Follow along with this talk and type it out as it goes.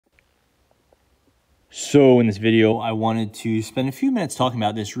So in this video, I wanted to spend a few minutes talking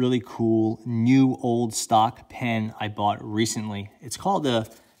about this really cool new old stock pen I bought recently. It's called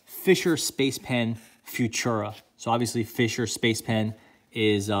the Fisher Space Pen Futura. So obviously Fisher Space Pen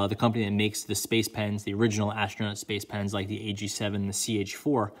is the company that makes the space pens, the original astronaut space pens like the AG7 and the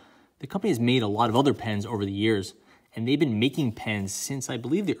CH4. The company has made a lot of other pens over the years, and they've been making pens since I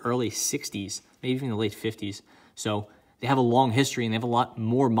believe the early 60s, maybe even the late 50s. So they have a long history, and they have a lot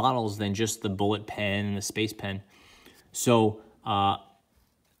more models than just the bullet pen and the space pen. So I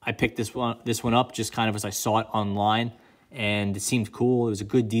picked this one up just kind of as I saw it online, and it seemed cool. It was a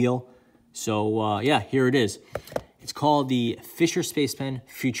good deal. So yeah, here it is. It's called the Fisher Space Pen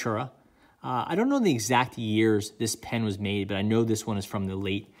Futura. I don't know the exact years this pen was made, but I know this one is from the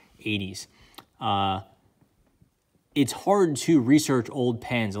late 80s. It's hard to research old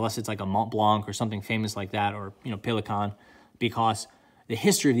pens unless it's like a Mont Blanc or something famous like that, or Pelican, because the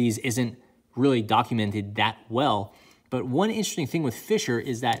history of these isn't really documented that well. But one interesting thing with Fisher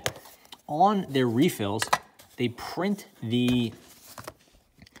is that on their refills, they print you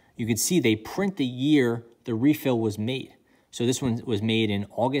can see they print the year the refill was made. So this one was made in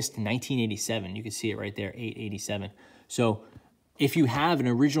August 1987. You can see it right there, 887. So if you have an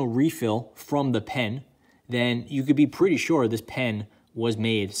original refill from the pen, then you could be pretty sure this pen was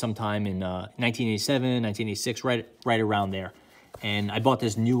made sometime in 1987, 1986, right around there. And I bought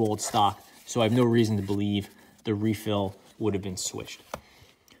this new old stock, so I have no reason to believe the refill would have been switched.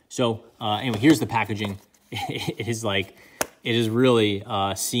 So anyway, here's the packaging. It has really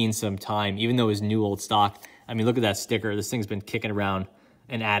seen some time, even though it's new old stock. I mean, look at that sticker. This thing's been kicking around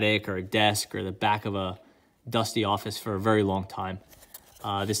an attic or a desk or the back of a dusty office for a very long time.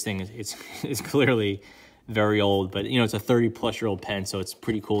 This thing is clearly very old, but it's a 30-plus-year-old pen, so it's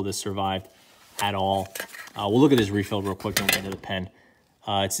pretty cool to survive at all. We'll look at this refill real quick and we'll get into the pen.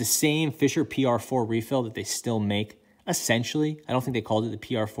 It's the same Fisher PR4 refill that they still make, essentially. I don't think they called it the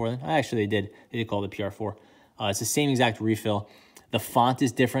PR4 then. Actually, they did. They did call it the PR4. It's the same exact refill. The font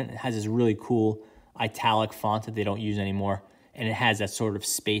is different. It has this really cool italic font that they don't use anymore, and it has that sort of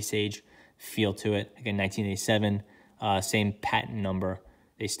space age feel to it. Again, 1987, same patent number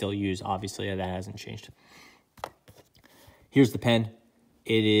they still use. Obviously, that hasn't changed. Here's the pen.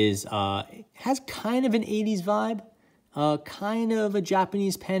 It has kind of an 80s vibe, kind of a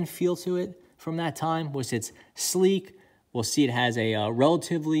Japanese pen feel to it from that time. It's sleek. We'll see it has a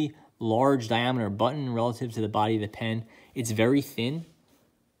relatively large diameter button relative to the body of the pen. It's very thin.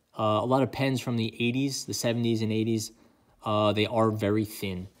 A lot of pens from the 80s, the 70s and 80s, they are very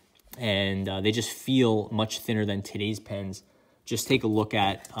thin, and they just feel much thinner than today's pens. Just take a look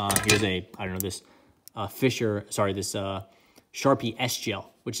at, here's this Sharpie S-Gel,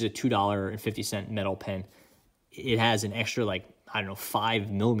 which is a $2.50 metal pen. It has an extra,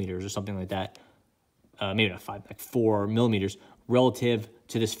 5 millimeters or something like that. Maybe not 5, 4 millimeters relative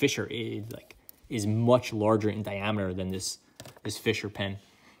to this Fisher. It is much larger in diameter than this Fisher pen.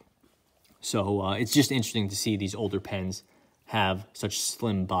 So it's just interesting to see these older pens have such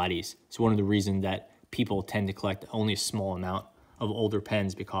slim bodies. It's one of the reasons that people tend to collect only a small amount of older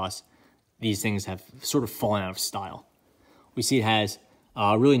pens, because these things have sort of fallen out of style. We see it has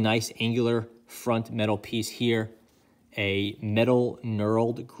a really nice angular front metal piece here, a metal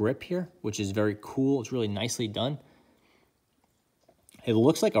knurled grip here, which is very cool. It's really nicely done. It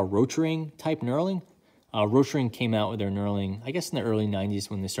looks like a Rotring type knurling. Rotring came out with their knurling, I guess, in the early 90s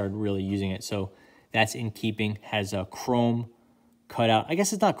when they started really using it. So that's in keeping. Has a chrome cutout. I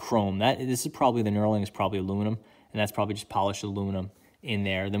guess it's not chrome. This is probably, the knurling is probably aluminum, and that's probably just polished aluminum in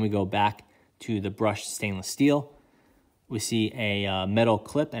there. Then we go back to the brushed stainless steel. We see a metal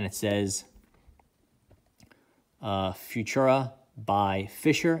clip, and it says Futura by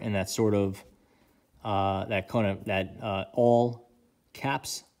Fisher, and that's sort of all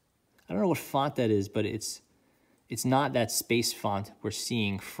caps. I don't know what font that is, but it's not that space font we're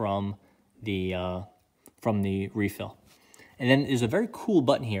seeing from the refill. And then there's a very cool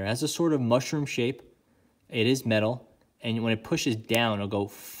button here. It has a sort of mushroom shape. It is metal, and when it pushes down, it'll go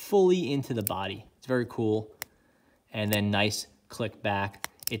fully into the body. It's very cool. And then nice click back.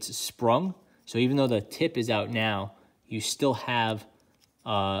 It's sprung, so even though the tip is out now, you still have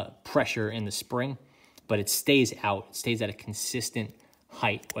pressure in the spring, but it stays out. It stays at a consistent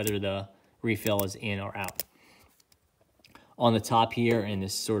height, whether the refill is in or out. On the top here, in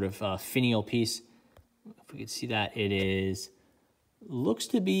this sort of finial piece, if we could see that, looks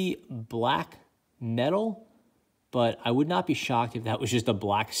to be black metal, but I would not be shocked if that was just a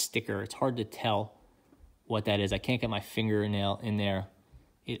black sticker. It's hard to tell what that is. I can't get my fingernail in there.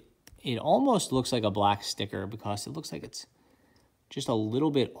 It almost looks like a black sticker because it looks like it's just a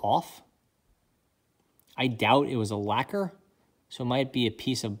little bit off. I doubt it was a lacquer, so it might be a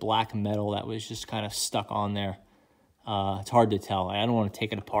piece of black metal that was just kind of stuck on there. It's hard to tell. I don't want to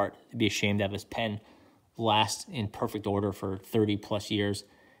take it apart. I'd be ashamed to have this pen last in perfect order for 30 plus years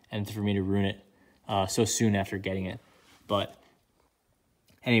and for me to ruin it so soon after getting it. But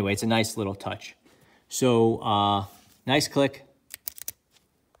anyway, it's a nice little touch. So nice click.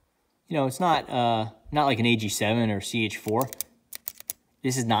 You know, it's not like an AG7 or CH4.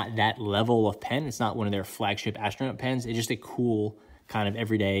 This is not that level of pen. It's not one of their flagship astronaut pens. It's just a cool kind of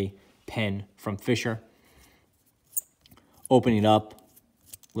everyday pen from Fisher. Opening it up,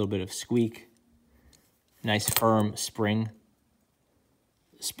 a little bit of squeak. Nice firm spring.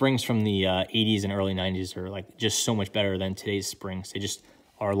 Springs from the 80s and early 90s are like just so much better than today's springs. They just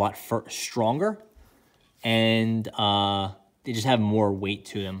are a lot stronger, and they just have more weight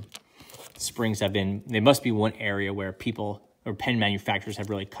to them. Springs have been, they must be one area where people or pen manufacturers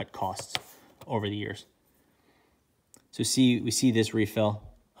have really cut costs over the years. So we see this refill,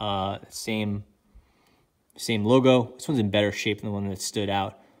 same logo. This one's in better shape than the one that stood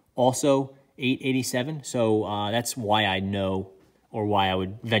out. Also 887, so that's why I know, or why I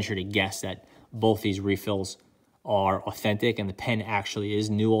would venture to guess that both these refills are authentic and the pen actually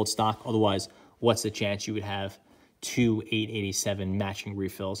is new old stock. Otherwise, what's the chance you would have two 887 matching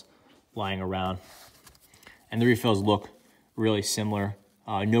refills lying around? And the refills look really similar.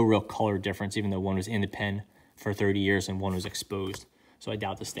 No real color difference, even though one was in the pen for 30 years and one was exposed. So I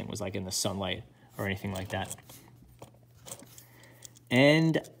doubt this thing was like in the sunlight or anything like that.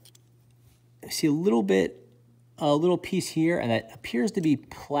 And I see a little piece here, and that appears to be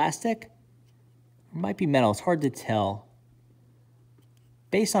plastic. It might be metal. It's hard to tell.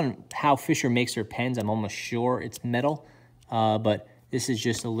 Based on how Fisher makes their pens, I'm almost sure it's metal. But this is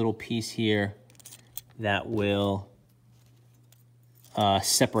just a little piece here that will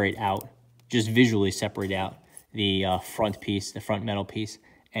separate out, just visually separate out the front piece, the front metal piece,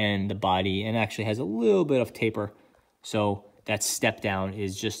 and the body, and actually has a little bit of taper. So that step down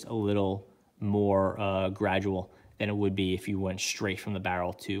is just a little more gradual than it would be if you went straight from the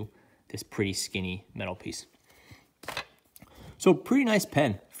barrel to this pretty skinny metal piece. So pretty nice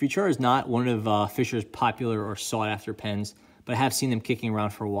pen. Futura is not one of Fisher's popular or sought after pens, but I have seen them kicking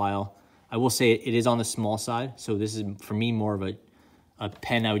around for a while. I will say it is on the small side, so this is for me more of a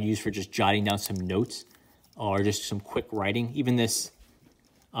pen I would use for just jotting down some notes or just some quick writing. Even this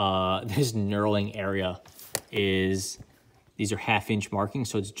this knurling area is, these are 1/2 inch markings,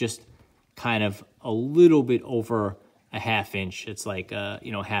 so it's just kind of a little bit over a 1/2 inch. It's like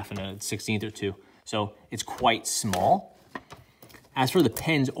you know, 1/2 and a 1/16 or 2, so it's quite small. As for the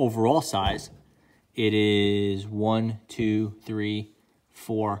pen's overall size, it is 1, 2, 3,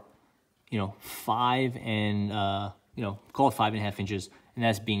 4, you know, 5 and you know, call it 5.5 inches, and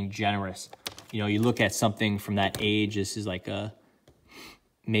that's being generous. You know, you look at something from that age. This is like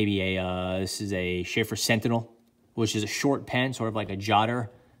maybe this is a Schaefer Sentinel, which is a short pen, sort of like a jotter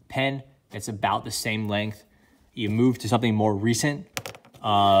pen. It's about the same length. You move to something more recent,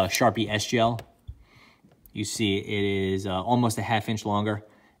 Sharpie S-Gel. You see it is almost a 1/2 inch longer,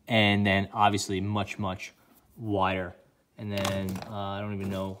 and then obviously much, much wider. And then I don't even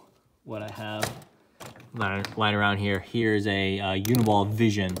know what I have lying around here. Here's a Uniball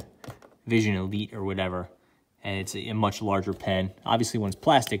Vision Elite or whatever, and it's a much larger pen. Obviously, when it's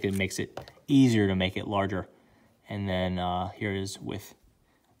plastic, it makes it easier to make it larger. And then here it is with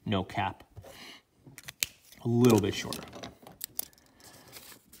no cap, a little bit shorter.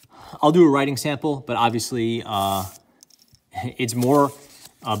 I'll do a writing sample, but obviously it's more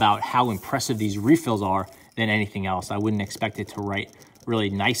about how impressive these refills are than anything else. I wouldn't expect it to write really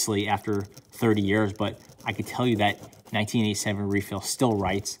nicely after 30 years, but I could tell you that 1987 refill still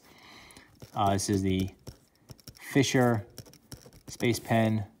writes. This is the Fisher Space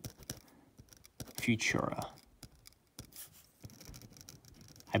Pen Futura.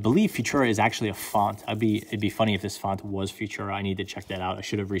 I believe Futura is actually a font. It'd be funny if this font was Futura. I need to check that out. I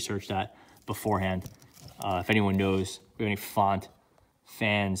should have researched that beforehand. If anyone knows, if we have any font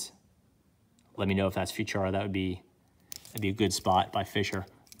fans, let me know if that's Futura. That'd be a good spot by Fisher,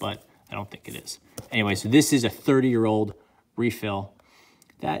 but I don't think it is. Anyway, so this is a 30-year-old refill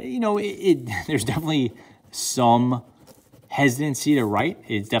that, you know, there's definitely some hesitancy to write.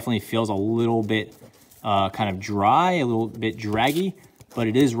 It definitely feels a little bit kind of dry, a little bit draggy, but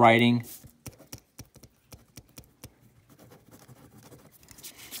it is writing.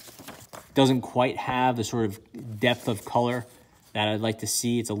 Doesn't quite have the sort of depth of color that I'd like to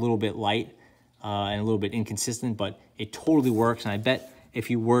see. It's a little bit light and a little bit inconsistent, but it totally works. And I bet if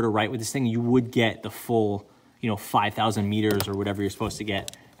you were to write with this thing, you would get the full, you know, 5,000 meters or whatever you're supposed to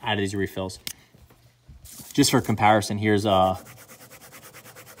get out of these refills. just for comparison, here's a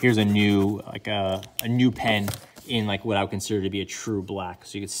new, like a new pen in like what I would consider to be a true black.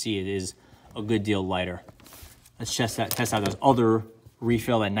 So you can see it is a good deal lighter. Let's test out this other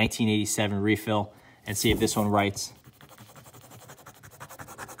refill, that 1987 refill, and see if this one writes.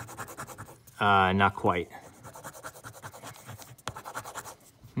 Not quite.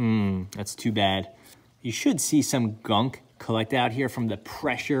 That's too bad. You should see some gunk collect out here from the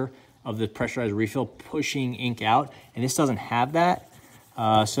pressure of the pressurized refill pushing ink out, and this doesn't have that.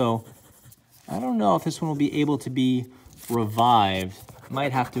 So I don't know if this one will be able to be revived.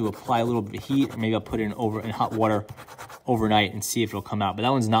 Might have to apply a little bit of heat, or maybe I'll put it in hot water overnight and see if it'll come out. But that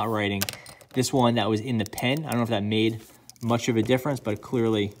one's not writing. This one that was in the pen, I don't know if that made much of a difference, but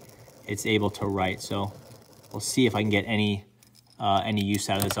clearly it's able to write. So we'll see if I can get any use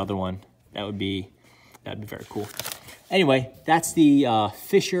out of this other one. That'd be very cool. Anyway, that's the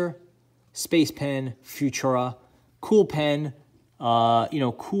Fisher Space Pen Futura. Cool pen,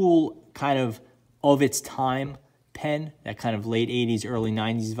 cool kind of its time pen, that kind of late 80s, early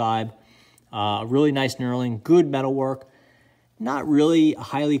 90s vibe. Really nice knurling, good metalwork. Not really a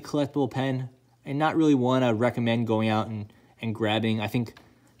highly collectible pen, and not really one I'd recommend going out and grabbing. I think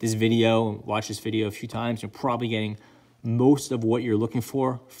this video, watch this video a few times, you're probably getting most of what you're looking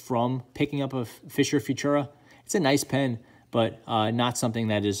for from picking up a Fisher Futura. It's a nice pen, but not something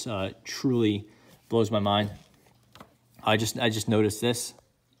that is truly blows my mind. I just noticed this.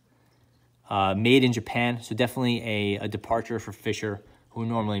 Made in Japan, so definitely a departure for Fisher, who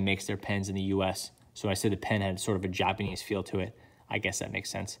normally makes their pens in the US. So I said the pen had sort of a Japanese feel to it. I guess that makes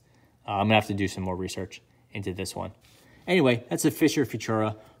sense. I'm gonna have to do some more research into this one. Anyway, that's a Fisher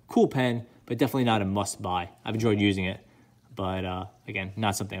Futura. Cool pen, but definitely not a must buy. I've enjoyed using it, but again,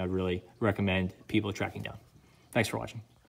 not something I'd really recommend people tracking down. Thanks for watching.